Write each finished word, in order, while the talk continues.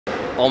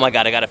Oh my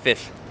God, I got a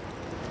fish.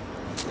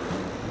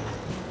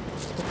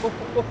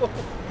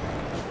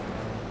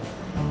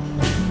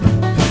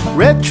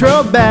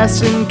 Retro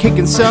Bassin,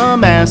 kicking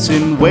some ass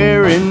and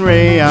wearing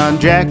rayon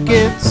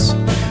jackets.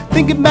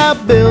 Thinking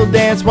about Bill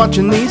Dance,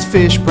 watching these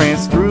fish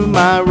prance through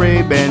my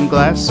Ray-Ban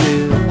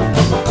glasses.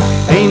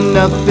 Ain't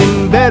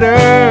nothing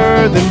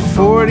better than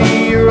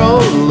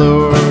 40-year-old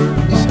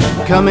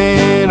lures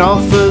coming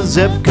off of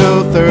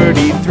Zepco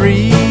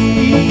 33.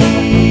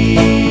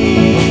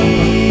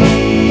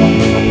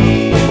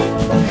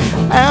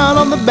 Out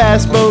on the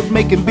bass boat,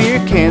 making beer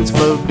cans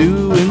float,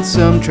 doing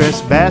some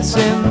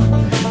trespassing.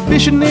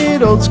 Fishing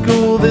it old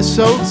school, this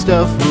old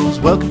stuff rules.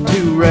 Welcome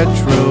to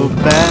Retro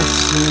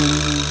Bassin.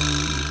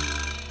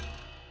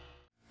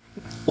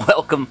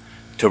 Welcome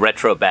to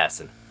Retro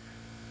Bassin.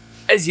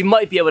 As you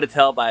might be able to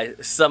tell by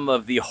some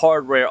of the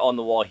hardware on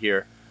the wall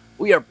here,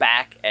 we are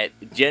back at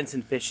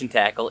Jenson Fishing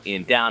Tackle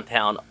in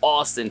downtown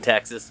Austin,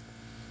 Texas.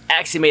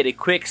 Actually made a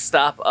quick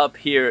stop up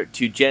here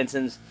to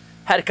Jenson's.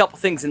 Had a couple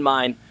things in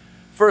mind.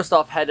 First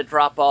off, had to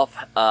drop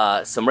off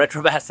some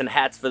Retro Bassin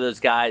hats for those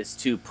guys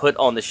to put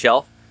on the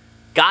shelf.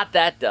 Got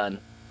that done.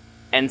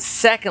 And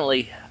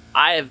secondly,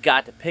 I have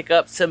got to pick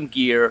up some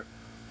gear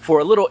for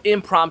a little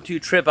impromptu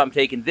trip I'm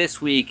taking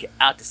this week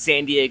out to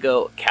San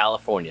Diego,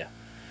 California.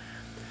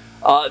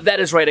 That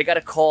is right, I got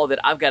a call that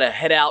I've got to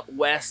head out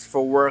west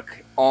for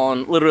work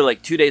on literally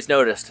like 2 days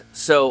notice.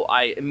 So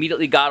I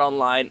immediately got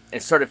online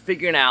and started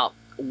figuring out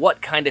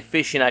what kind of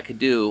fishing I could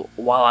do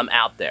while I'm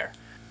out there.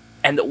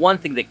 And the one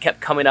thing that kept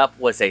coming up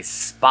was a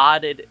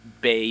spotted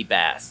bay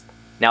bass.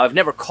 Now, I've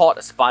never caught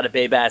a spotted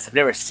bay bass, I've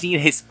never seen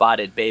a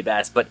spotted bay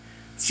bass, but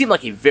it seemed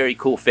like a very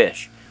cool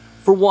fish.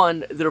 For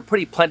one, they're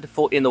pretty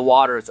plentiful in the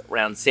waters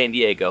around San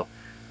Diego.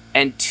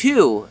 And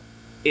two,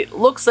 it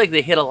looks like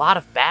they hit a lot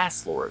of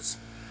bass lures.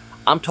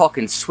 I'm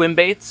talking swim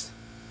baits,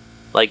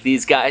 like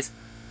these guys,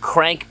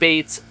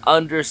 crankbaits,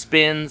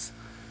 underspins,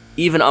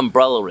 even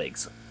umbrella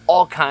rigs.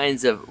 All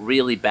kinds of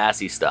really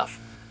bassy stuff.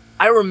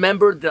 I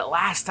remembered that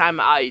last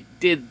time I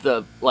did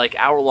the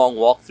hour-long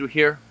walk through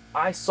here,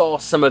 I saw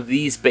some of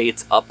these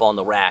baits up on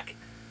the rack.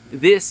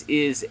 This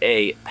is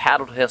a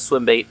paddle tail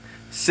swim bait,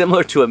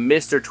 similar to a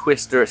Mr.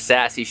 Twister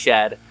Sassy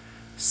Shad,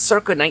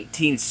 circa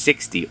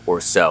 1960 or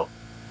so.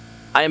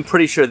 I am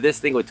pretty sure this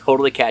thing would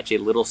totally catch a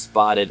little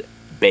spotted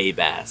bay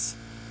bass.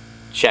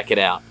 Check it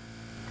out.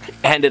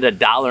 And at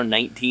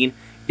 $1.19,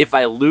 if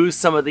I lose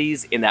some of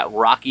these in that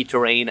rocky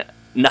terrain,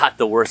 not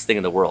the worst thing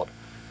in the world.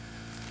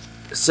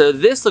 So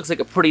this looks like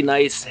a pretty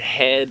nice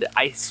head.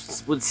 I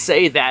would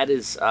say that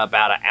is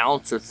about 1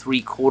 ounce or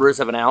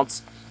 3/4 of an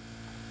ounce.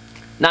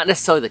 Not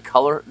necessarily the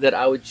color that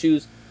I would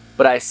choose,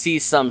 but I see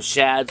some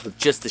shads with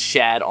just the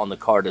shad on the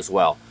card as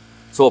well.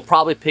 So we'll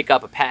probably pick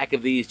up a pack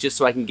of these just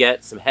so I can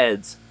get some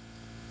heads.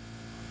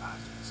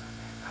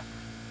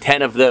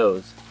 10 of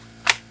those.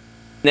 And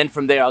then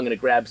from there I'm going to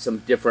grab some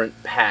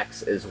different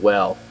packs as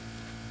well.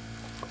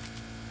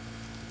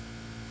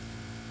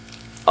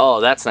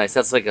 Oh, that's nice.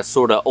 That's like a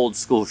sort of old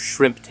school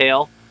shrimp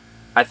tail.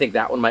 I think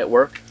that one might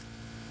work.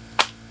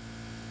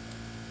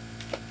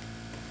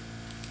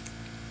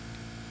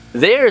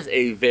 There's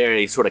a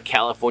very sort of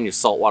California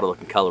saltwater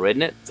looking color,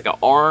 isn't it? It's like an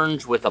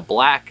orange with a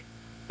black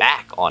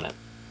back on it.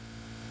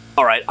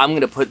 All right, I'm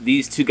going to put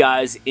these two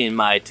guys in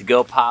my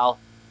to-go pile.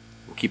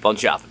 We'll keep on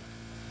shopping.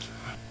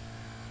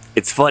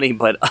 It's funny,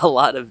 but a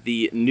lot of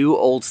the new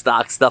old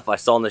stock stuff I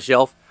saw on the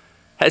shelf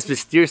has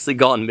mysteriously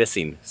gone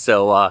missing.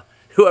 So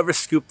whoever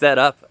scooped that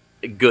up,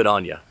 good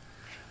on you.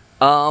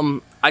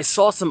 I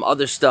saw some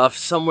other stuff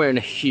somewhere in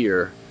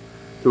here.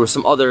 There were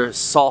some other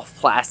soft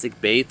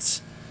plastic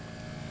baits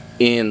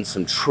in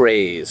some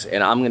trays,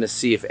 and I'm gonna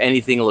see if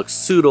anything looks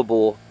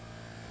suitable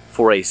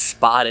for a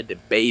spotted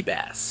bay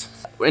bass.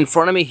 In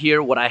front of me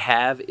here, what I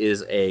have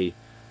is a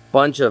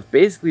bunch of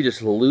basically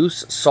just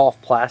loose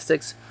soft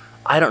plastics.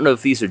 I don't know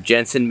if these are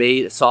Jenson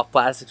made soft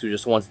plastics or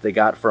just ones that they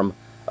got from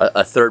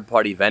a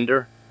third-party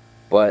vendor,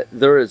 but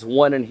there is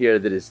one in here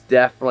that is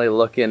definitely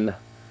looking,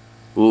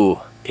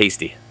 ooh,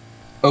 tasty.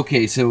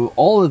 Okay, so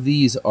all of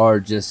these are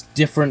just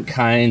different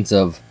kinds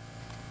of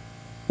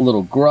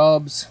little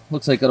grubs.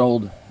 Looks like an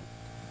old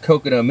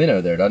coconut minnow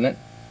there, doesn't it?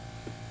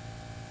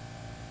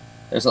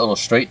 There's a little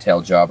straight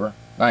tail jobber.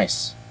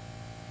 Nice.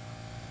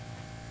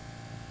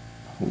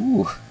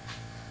 Ooh,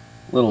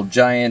 little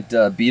giant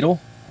beetle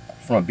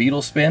from a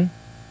beetle spin.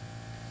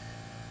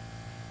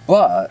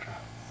 But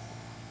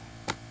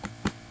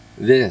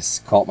this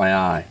caught my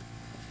eye.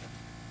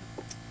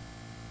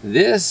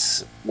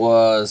 This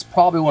was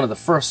probably one of the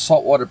first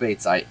saltwater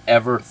baits I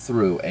ever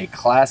threw. A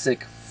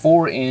classic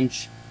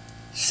 4-inch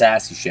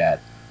Sassy Shad.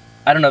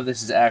 I don't know if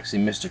this is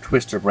actually Mr.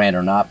 Twister brand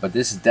or not, but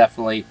this is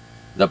definitely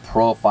the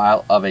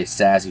profile of a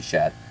Sassy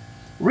Shad.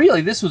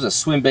 Really, this was a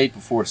swim bait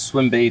before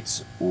swim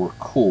baits were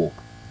cool.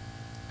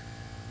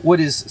 What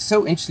is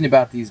so interesting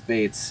about these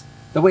baits,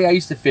 the way I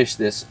used to fish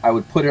this, I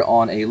would put it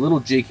on a little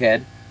jig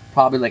head,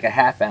 probably like a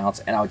 1/2 ounce,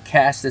 and I would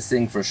cast this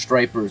thing for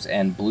stripers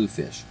and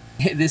bluefish.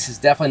 This is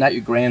definitely not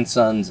your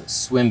grandson's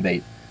swim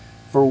bait.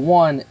 For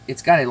one,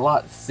 it's got a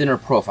lot thinner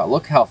profile.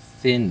 Look how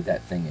thin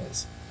that thing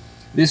is.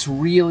 This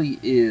really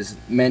is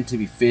meant to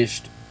be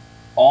fished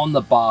on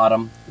the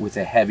bottom with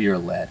a heavier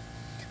lead.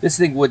 This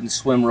thing wouldn't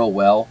swim real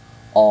well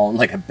on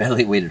like a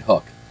belly weighted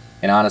hook.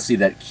 And honestly,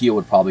 that keel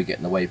would probably get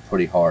in the way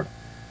pretty hard.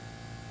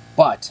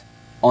 But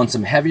on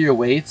some heavier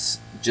weights,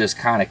 just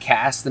kind of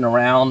casting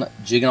around,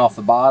 jigging off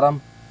the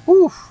bottom,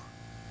 whew,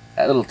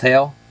 that little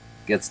tail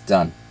gets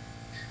done.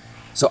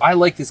 So I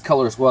like this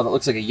color as well. That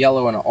looks like a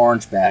yellow and an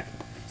orange back.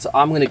 So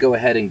I'm going to go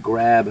ahead and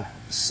grab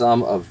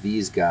some of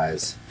these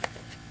guys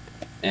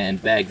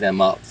and bag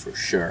them up for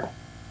sure.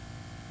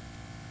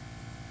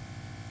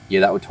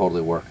 Yeah, that would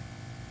totally work.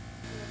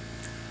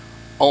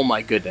 Oh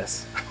my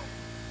goodness.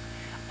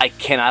 I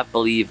cannot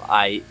believe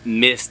I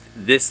missed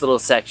this little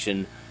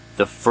section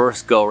the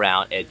first go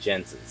around at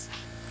Jenson's.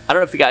 I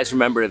don't know if you guys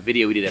remember a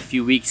video we did a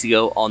few weeks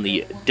ago on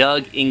the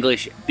Doug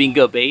English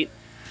bingo bait.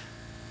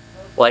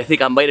 Well, I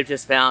think I might have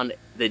just found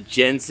the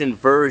Jenson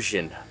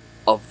version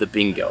of the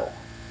bingo.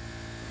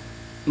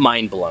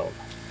 Mind blown.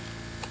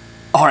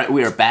 Alright,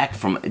 we are back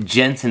from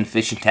Jenson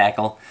Fishing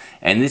Tackle,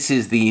 and this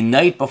is the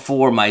night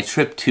before my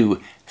trip to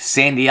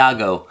San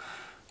Diego,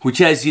 which,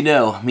 as you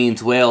know,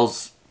 means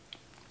whales.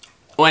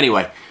 Well,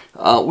 anyway,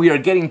 we are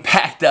getting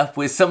packed up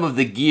with some of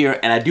the gear,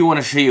 and I do want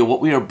to show you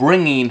what we are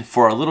bringing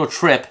for our little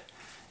trip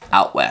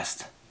out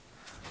west.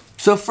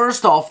 So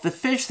first off, the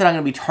fish that I'm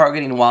going to be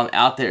targeting while I'm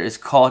out there is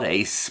called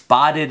a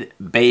spotted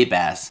bay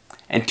bass.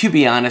 And to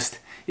be honest,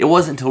 it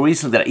wasn't until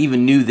recently that I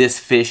even knew this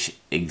fish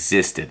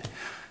existed.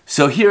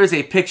 So here is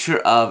a picture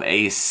of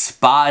a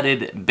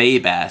spotted bay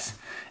bass.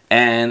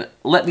 And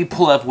let me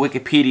pull up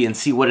Wikipedia and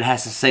see what it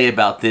has to say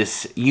about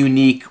this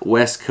unique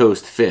West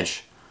Coast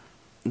fish.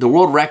 The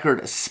world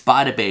record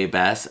spotted bay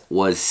bass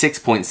was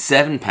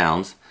 6.7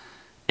 pounds,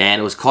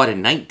 and it was caught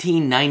in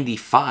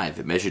 1995.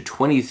 It measured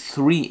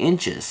 23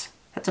 inches.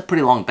 That's a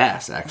pretty long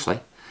bass,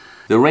 actually.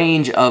 The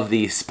range of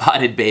the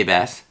spotted bay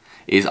bass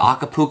is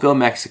Acapulco,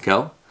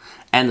 Mexico,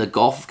 and the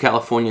Gulf of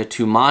California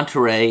to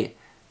Monterey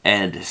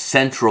and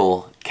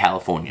Central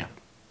California.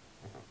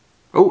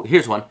 Oh,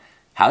 here's one.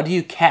 How do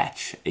you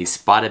catch a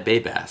spotted bay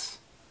bass?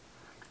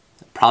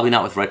 Probably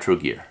not with retro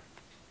gear,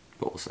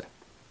 but we'll see.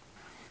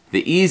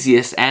 The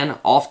easiest and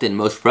often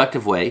most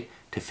productive way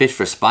to fish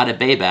for spotted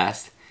bay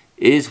bass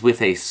is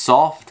with a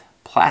soft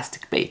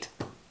plastic bait.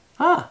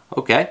 Ah,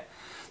 okay.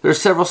 There are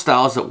several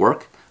styles that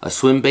work: a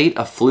swim bait,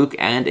 a fluke,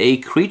 and a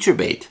creature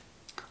bait.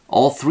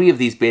 All three of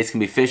these baits can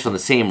be fished on the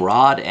same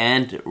rod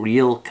and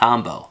reel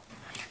combo.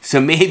 So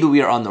maybe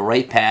we are on the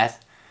right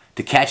path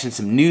to catching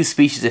some new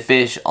species of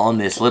fish on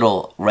this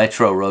little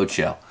retro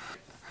roadshow.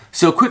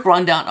 So a quick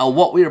rundown of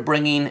what we are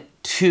bringing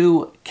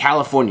to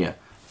California.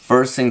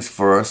 First things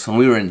first, when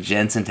we were in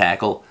Jenson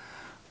Tackle,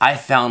 I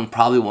found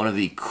probably one of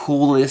the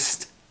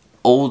coolest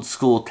old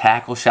school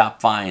tackle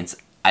shop finds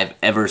I've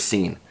ever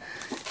seen.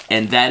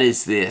 And that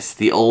is this,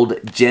 the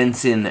old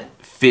Jenson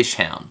Fish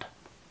Hound.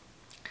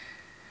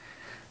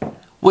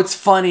 What's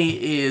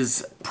funny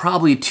is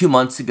probably 2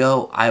 months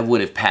ago, I would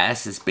have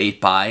passed this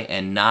bait by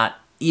and not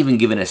even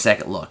given it a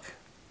second look.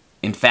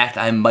 In fact,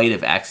 I might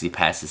have actually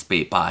passed this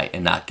bait by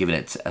and not given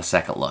it a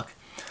second look.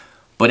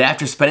 But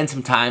after spending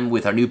some time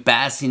with our new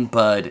Bassin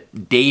bud,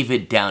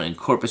 David, down in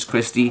Corpus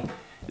Christi,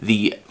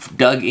 the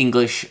Doug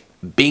English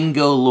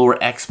bingo lure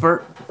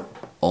expert,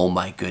 oh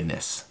my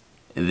goodness.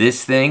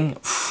 This thing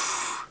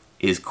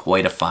is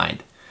quite a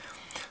find.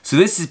 So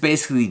this is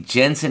basically the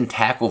Jenson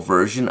Tackle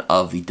version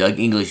of the Doug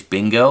English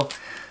bingo,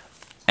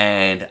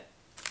 and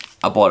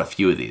I bought a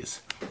few of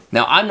these.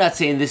 Now, I'm not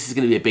saying this is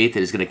going to be a bait that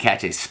is going to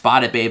catch a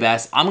spotted bay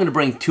bass. I'm going to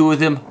bring 2 of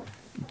them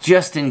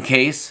just in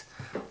case,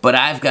 but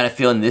I've got a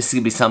feeling this is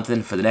going to be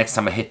something for the next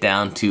time I hit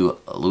down to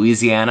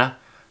Louisiana.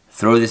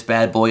 Throw this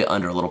bad boy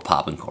under a little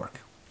popping cork.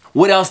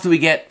 What else do we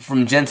get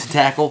from Jenson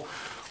Tackle?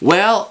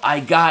 Well, I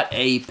got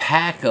a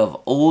pack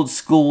of old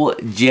school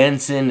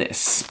Jenson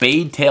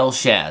spade tail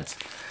shads.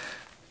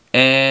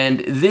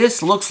 And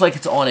this looks like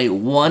it's on a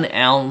 1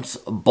 ounce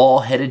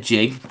ball-headed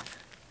jig.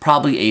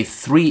 Probably a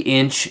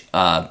 3-inch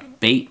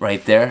bait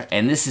right there.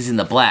 And this is in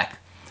the black.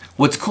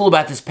 What's cool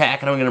about this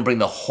pack, and I'm going to bring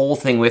the whole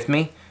thing with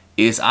me,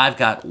 is I've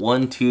got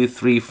 1, 2,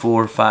 3,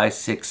 4, 5,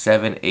 6,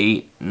 7,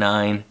 8,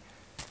 9,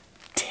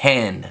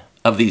 10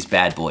 of these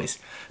bad boys.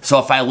 So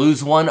if I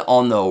lose one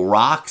on the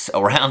rocks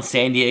around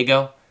San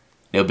Diego,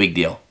 no big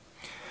deal.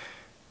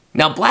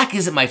 Now, black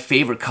isn't my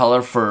favorite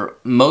color for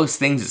most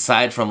things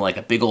aside from like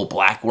a big old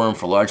black worm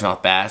for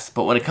largemouth bass,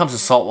 but when it comes to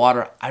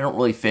saltwater, I don't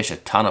really fish a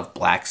ton of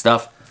black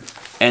stuff.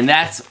 And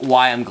that's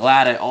why I'm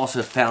glad I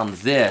also found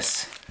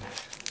this,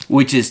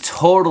 which is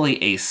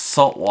totally a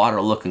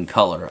saltwater looking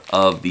color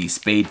of the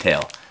spade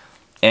tail.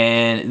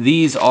 And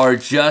these are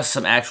just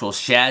some actual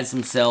shads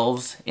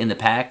themselves in the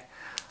pack.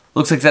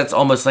 Looks like that's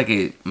almost like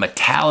a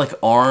metallic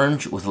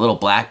orange with a little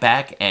black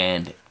back,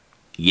 and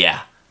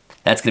yeah,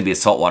 that's going to be a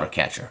saltwater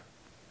catcher.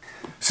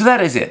 So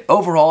that is it.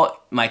 Overall,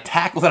 my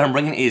tackle that I'm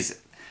bringing is,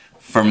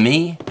 for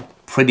me,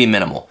 pretty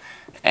minimal.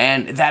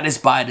 And that is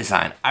by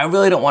design. I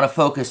really don't want to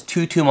focus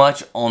too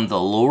much on the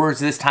lures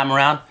this time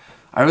around.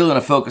 I really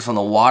want to focus on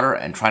the water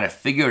and try to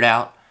figure it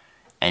out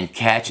and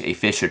catch a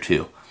fish or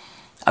two.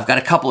 I've got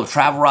a couple of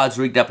travel rods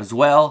rigged up as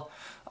well.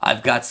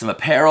 I've got some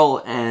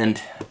apparel, and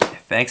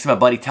thanks to my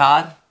buddy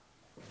Todd,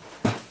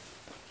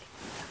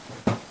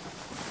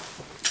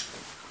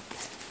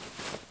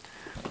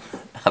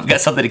 I've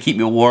got something to keep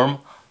me warm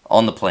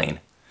on the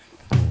plane.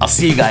 I'll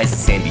see you guys in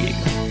San Diego.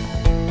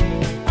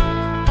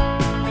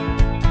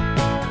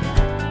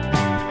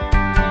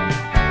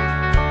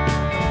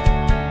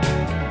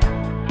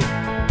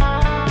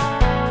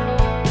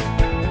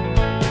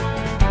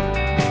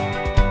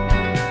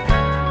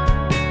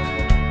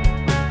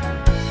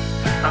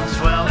 I'm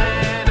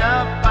swelling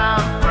up,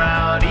 I'm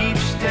proud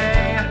each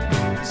day,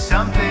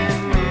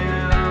 something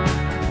new.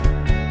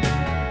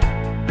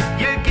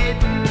 You're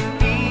getting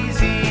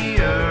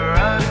easier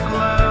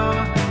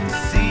aglow, to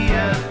see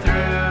you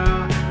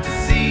through, to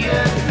see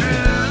you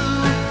through,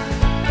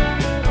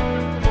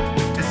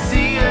 to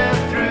see you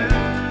through.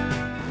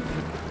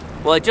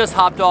 Well, I just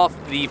hopped off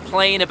the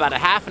plane about a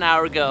half an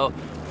hour ago,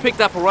 picked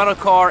up a rental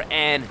car,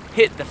 and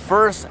hit the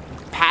first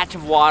patch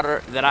of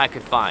water that I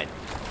could find.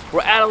 We're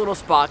at a little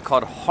spot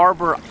called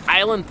Harbor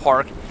Island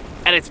Park,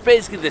 and it's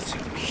basically this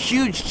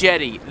huge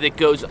jetty that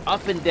goes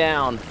up and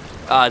down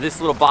this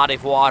little body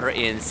of water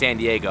in San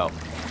Diego.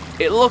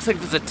 It looks like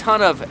there's a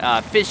ton of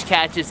fish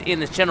catches in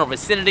this general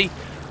vicinity.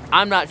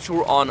 I'm not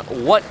sure on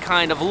what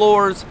kind of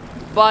lures,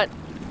 but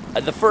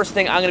the first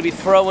thing I'm gonna be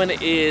throwing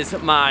is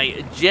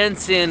my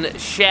Jenson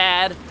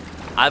Shad.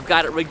 I've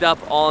got it rigged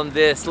up on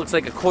this, looks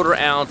like a 1/4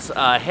 ounce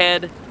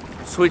head,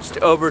 switched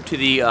over to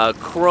the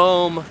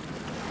chrome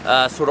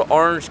sort of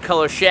orange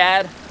color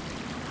shad.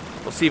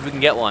 We'll see if we can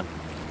get one.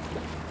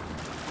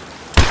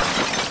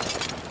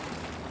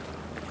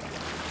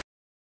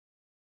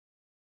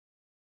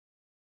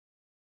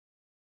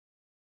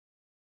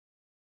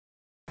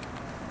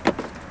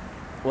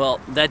 Well,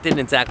 that didn't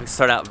exactly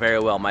start out very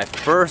well. My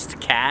first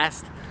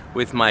cast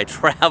with my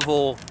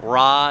travel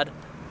rod,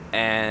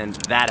 and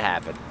that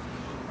happened.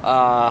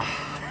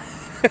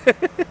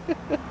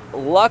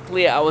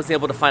 Luckily, I was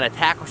able to find a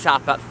tackle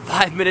shop about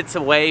 5 minutes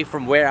away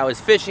from where I was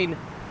fishing,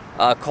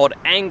 called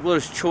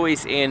Angler's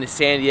Choice in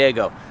San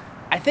Diego.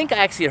 I think I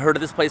actually heard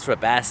of this place for a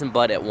Bassin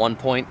bud at one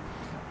point,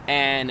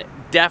 and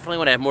definitely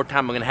when I have more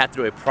time, I'm gonna have to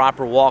do a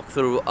proper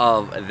walkthrough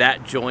of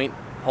that joint.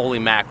 Holy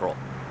mackerel.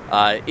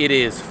 It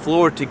is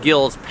floor to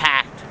gills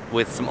packed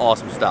with some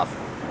awesome stuff.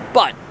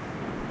 But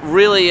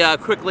really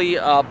quickly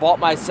bought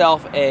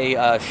myself a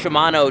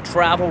Shimano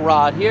travel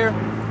rod here,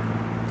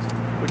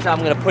 which I'm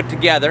gonna put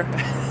together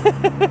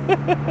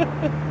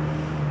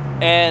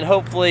and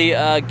hopefully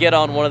get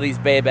on one of these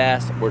bay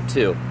bass or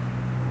two.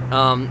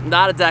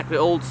 Not exactly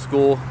old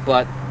school,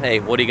 but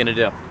hey, what are you gonna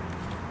do?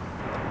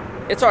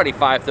 It's already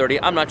 5:30.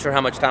 I'm not sure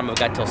how much time I've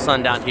got till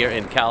sundown here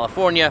in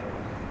California.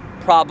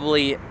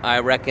 Probably, I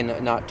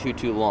reckon, not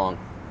too long.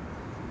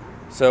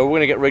 So we're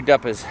gonna get rigged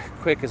up as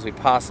quick as we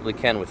possibly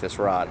can with this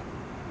rod.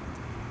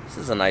 This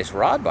is a nice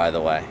rod, by the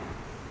way.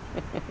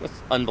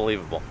 It's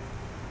unbelievable.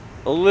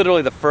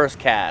 Literally the first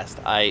cast,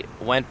 I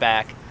went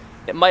back.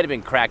 It might have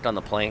been cracked on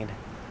the plane.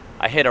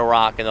 I hit a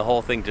rock and the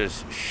whole thing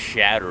just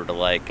shattered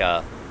like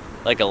a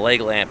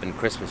leg lamp in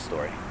Christmas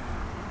Story.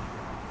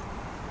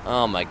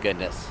 Oh my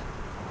goodness.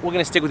 We're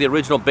gonna stick with the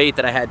original bait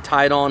that I had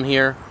tied on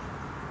here.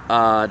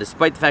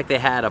 Despite the fact they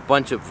had a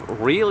bunch of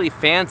really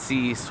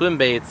fancy swim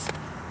baits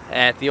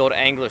at the old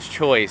Angler's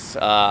Choice,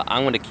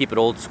 I'm gonna keep it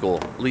old school,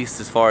 at least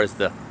as far as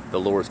the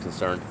lure is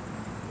concerned.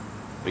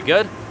 We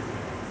good?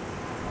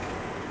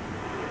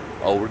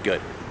 Oh, we're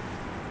good.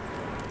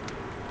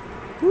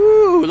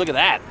 Woo, look at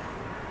that.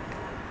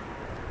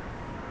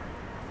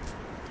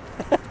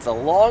 It's a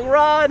long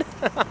rod.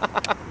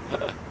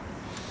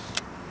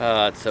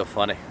 Oh, it's so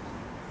funny.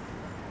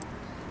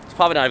 It's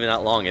probably not even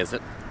that long, is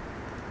it?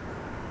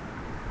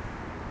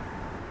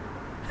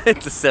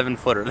 It's a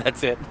 7-footer,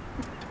 that's it.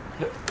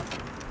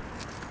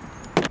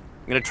 I'm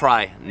gonna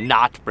try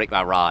not to break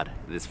my rod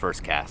this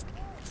first cast.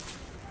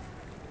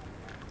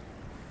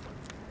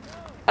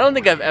 I don't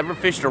think I've ever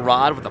fished a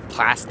rod with a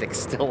plastic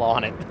still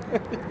on it.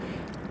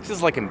 This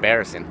is like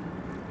embarrassing.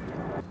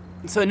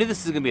 So I knew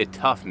this was gonna be a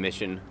tough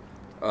mission.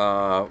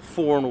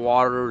 Foreign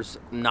waters,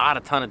 not a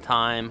ton of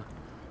time,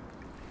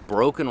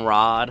 broken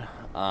rod.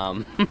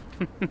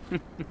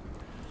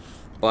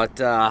 But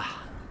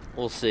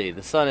we'll see.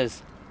 The sun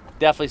is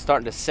definitely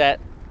starting to set.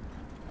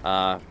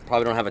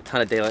 Probably don't have a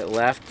ton of daylight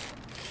left.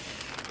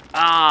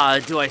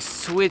 Do I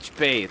switch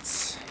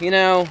baits? You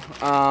know,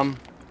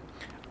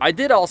 I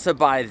did also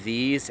buy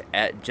these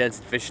at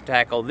Jenson Fishing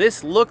Tackle.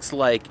 This looks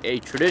like a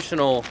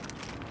traditional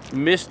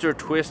Mr.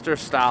 Twister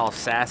style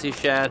Sassy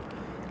Shad.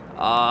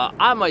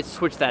 I might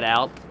switch that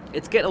out.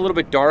 It's getting a little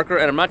bit darker,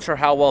 and I'm not sure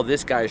how well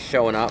this guy is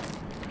showing up.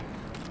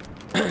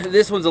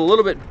 This one's a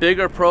little bit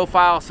bigger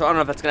profile, so I don't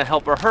know if that's gonna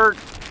help or hurt.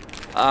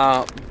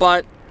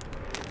 But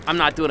I'm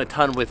not doing a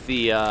ton with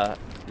the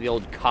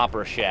old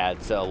copper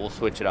shad, so we'll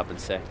switch it up and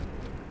see.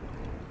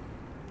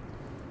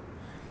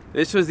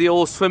 This was the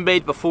old swim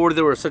bait before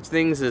there were such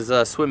things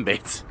as swim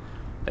baits.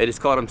 They just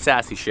called them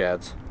Sassy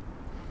Shads.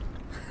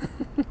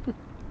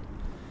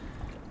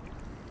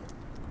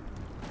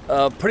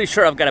 Pretty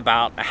sure I've got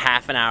about a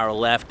half an hour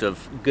left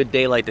of good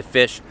daylight to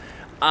fish.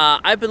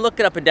 I've been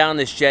looking up and down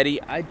this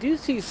jetty. I do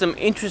see some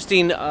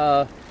interesting,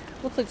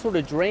 looks like sort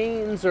of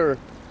drains or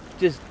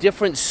just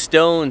different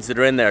stones that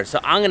are in there. So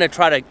I'm gonna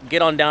try to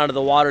get on down to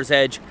the water's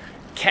edge,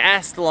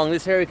 cast along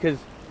this area because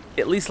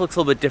it at least looks a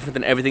little bit different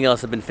than everything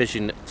else I've been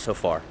fishing so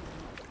far.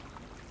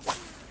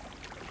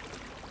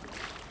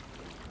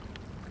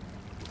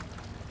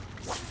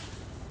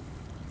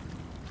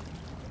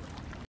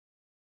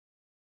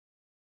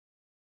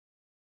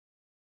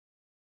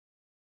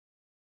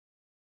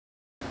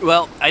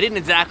 Well, I didn't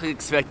exactly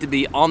expect to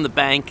be on the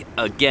bank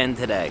again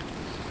today.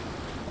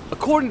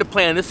 According to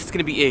plan, this is going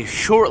to be a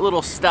short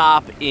little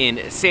stop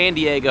in San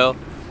Diego.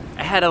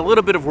 I had a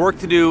little bit of work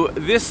to do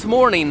this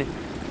morning,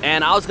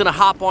 and I was going to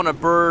hop on a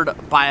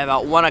bird by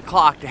about 1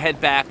 o'clock to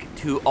head back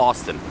to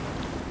Austin.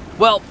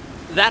 Well,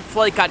 that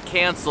flight got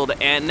canceled,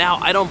 and now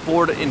I don't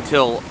board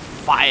until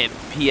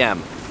 5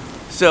 p.m.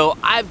 So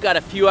I've got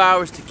a few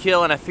hours to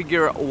kill, and I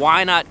figure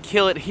why not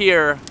kill it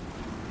here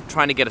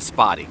trying to get a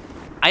spotty.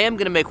 I am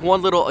going to make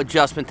one little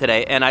adjustment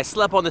today, and I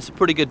slept on this a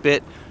pretty good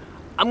bit.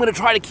 I'm going to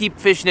try to keep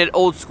fishing it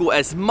old school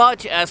as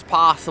much as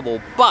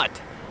possible, but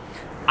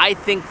I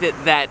think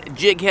that that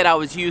jig head I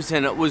was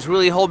using was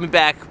really holding me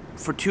back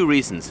for 2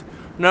 reasons.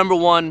 Number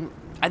one,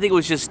 I think it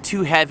was just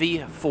too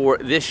heavy for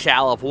this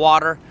shallow of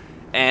water,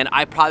 and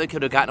I probably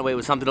could have gotten away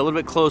with something a little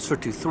bit closer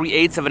to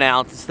 3/8 of an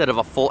ounce instead of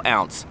a full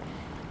ounce.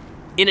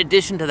 In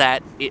addition to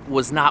that, it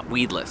was not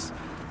weedless.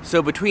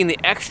 So between the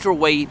extra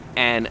weight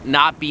and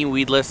not being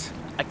weedless,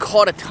 I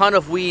caught a ton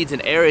of weeds in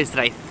areas that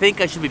I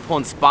think I should be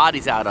pulling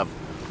spotties out of,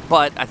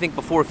 but I think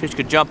before a fish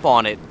could jump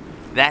on it,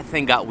 that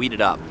thing got weeded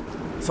up.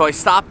 So I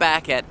stopped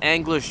back at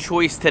Angler's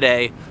Choice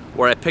today,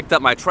 where I picked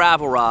up my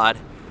travel rod,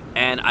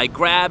 and I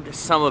grabbed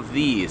some of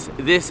these.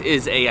 This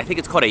is I think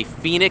it's called a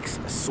Phoenix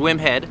swim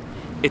head.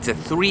 It's a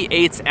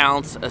 3/8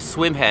 ounce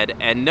swim head,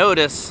 and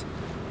notice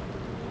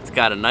it's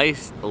got a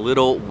nice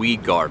little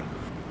weed guard.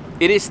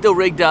 It is still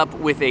rigged up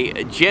with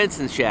a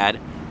Jenson shad,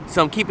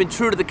 so I'm keeping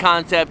true to the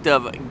concept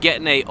of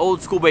getting a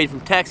old school bait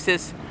from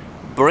Texas,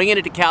 bringing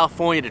it to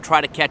California to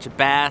try to catch a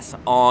bass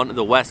on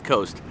the West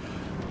Coast.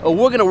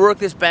 We're gonna work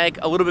this bank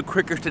a little bit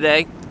quicker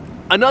today.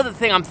 Another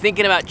thing I'm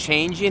thinking about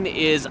changing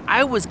is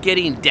I was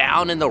getting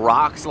down in the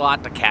rocks a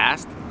lot to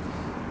cast.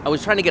 I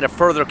was trying to get a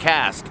further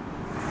cast.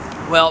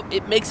 Well,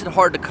 it makes it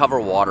hard to cover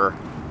water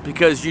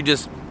because you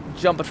just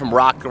jumping from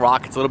rock to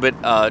rock. It's a little bit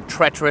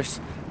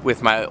treacherous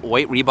with my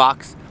weight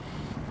Reeboks.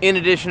 In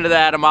addition to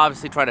that, I'm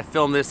obviously trying to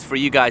film this for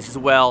you guys as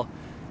well.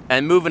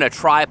 And moving a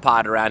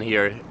tripod around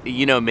here,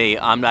 you know me,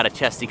 I'm not a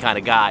chesty kind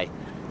of guy.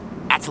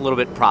 That's a little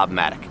bit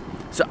problematic.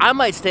 So I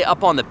might stay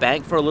up on the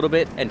bank for a little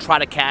bit and try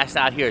to cast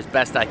out here as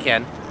best I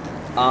can.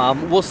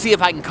 We'll see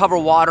if I can cover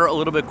water a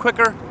little bit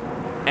quicker,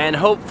 and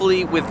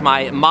hopefully with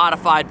my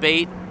modified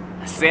bait,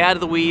 stay out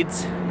of the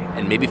weeds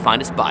and maybe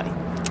find a spotty.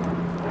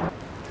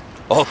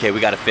 Okay,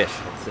 we got a fish.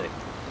 Let's see. I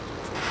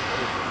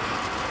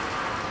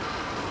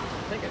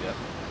think I do.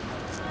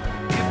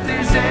 If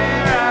there's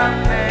air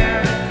out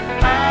there,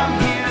 I'm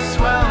here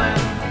swelling.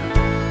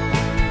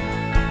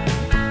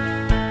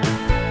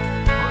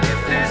 If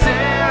there's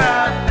air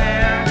out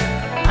there,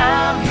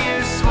 I'm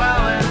here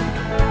swelling.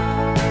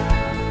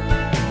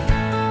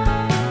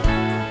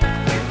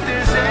 If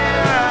there's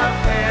air out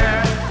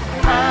there,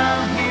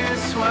 I'm here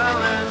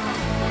swelling.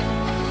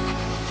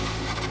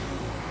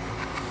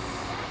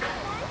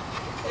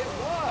 It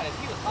was.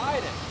 He was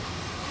hiding.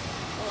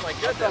 Oh my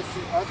goodness.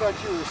 I thought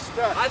you were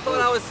stuck. I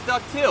thought I was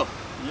stuck too.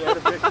 You had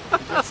a good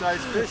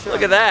sized fish on.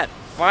 Look at that.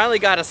 Finally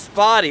got a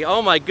spotty.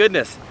 Oh my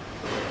goodness.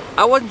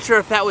 I wasn't sure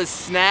if that was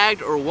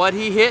snagged or what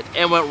he hit,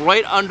 and went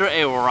right under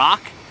a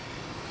rock,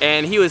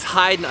 and he was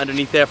hiding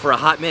underneath there for a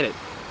hot minute.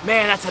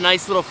 Man, that's a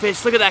nice little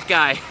fish. Look at that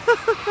guy.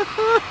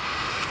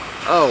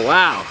 Oh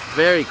wow,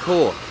 very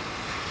cool.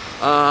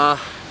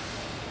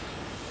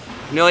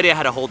 No idea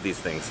how to hold these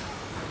things.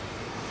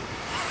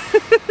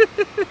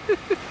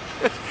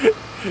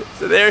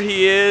 So there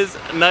he is,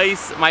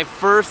 nice, my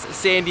first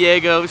San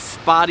Diego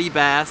spotty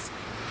bass.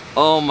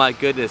 Oh my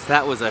goodness,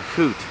 that was a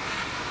hoot.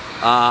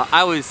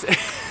 I was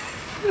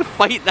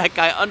fighting that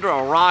guy under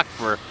a rock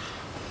for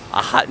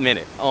a hot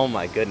minute. Oh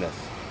my goodness.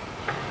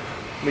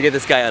 Let me get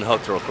this guy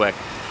unhooked real quick.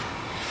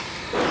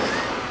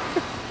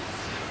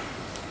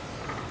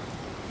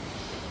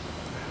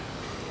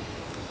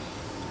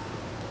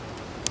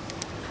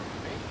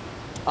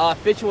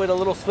 Fishing with a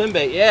little swim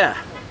bait, yeah.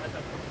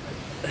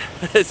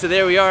 So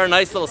there we are, a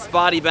nice little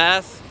spotty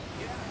bass.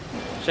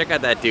 Check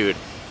out that dude.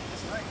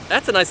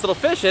 That's a nice little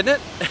fish, isn't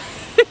it?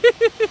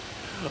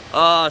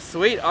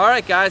 Sweet. All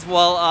right, guys.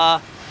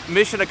 Well,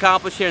 mission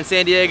accomplished here in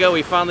San Diego.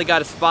 We finally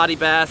got a spotty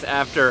bass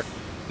after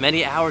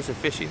many hours of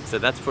fishing, so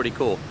that's pretty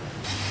cool.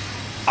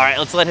 All right,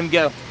 let's let him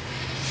go.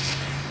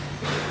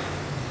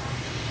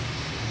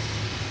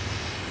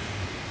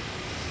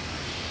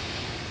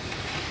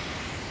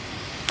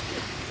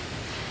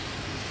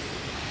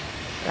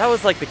 That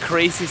was like the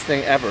craziest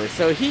thing ever.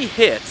 So he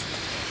hit,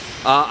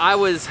 I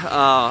was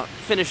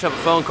finishing up a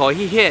phone call,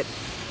 he hit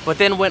but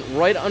then went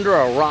right under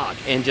a rock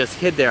and just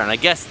hid there, and I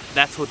guess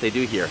that's what they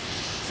do here.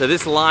 So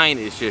this line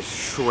is just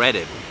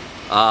shredded.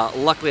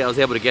 Luckily I was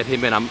able to get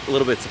him in. I'm a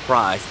little bit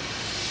surprised.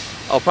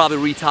 I'll probably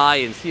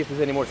retie and see if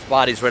there's any more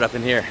spotties right up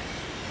in here.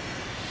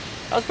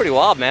 That was pretty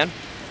wild, man.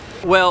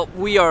 Well,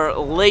 we are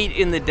late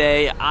in the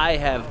day. I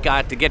have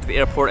got to get to the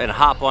airport and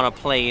hop on a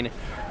plane.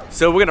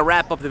 So we're gonna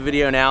wrap up the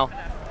video now.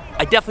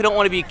 I definitely don't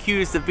want to be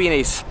accused of being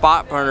a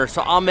spot burner,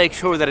 so I'll make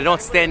sure that I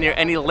don't stand near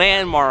any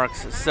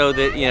landmarks so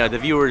that, you know, the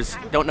viewers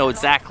don't know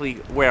exactly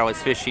where I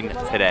was fishing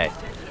today.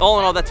 All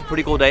in all, that's a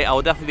pretty cool day. I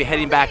will definitely be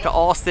heading back to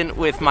Austin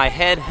with my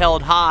head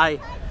held high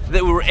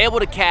that we were able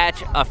to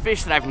catch a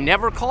fish that I've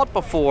never caught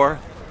before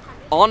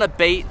on a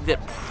bait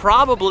that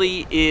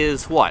probably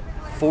is, what,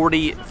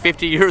 40,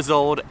 50 years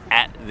old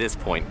at this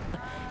point.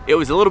 It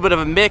was a little bit of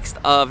a mix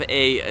of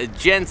a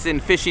Jenson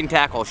Fishing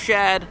Tackle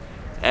shad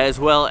as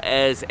well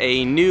as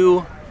a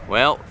new,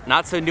 well,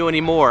 not so new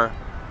anymore,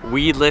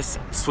 weedless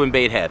swim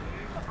bait head.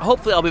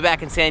 Hopefully I'll be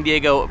back in San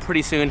Diego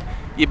pretty soon.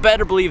 You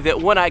better believe that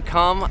when I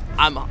come,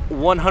 I'm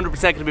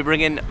 100% gonna be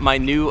bringing my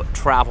new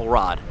travel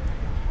rod.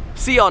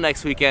 See y'all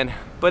next weekend,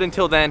 but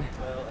until then,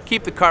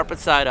 keep the carpet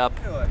side up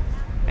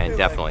and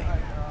definitely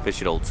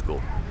fish it old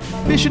school.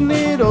 Fishing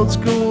it old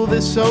school,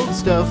 this old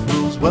stuff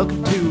rules.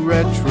 Welcome to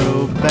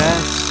Retro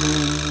Bassin.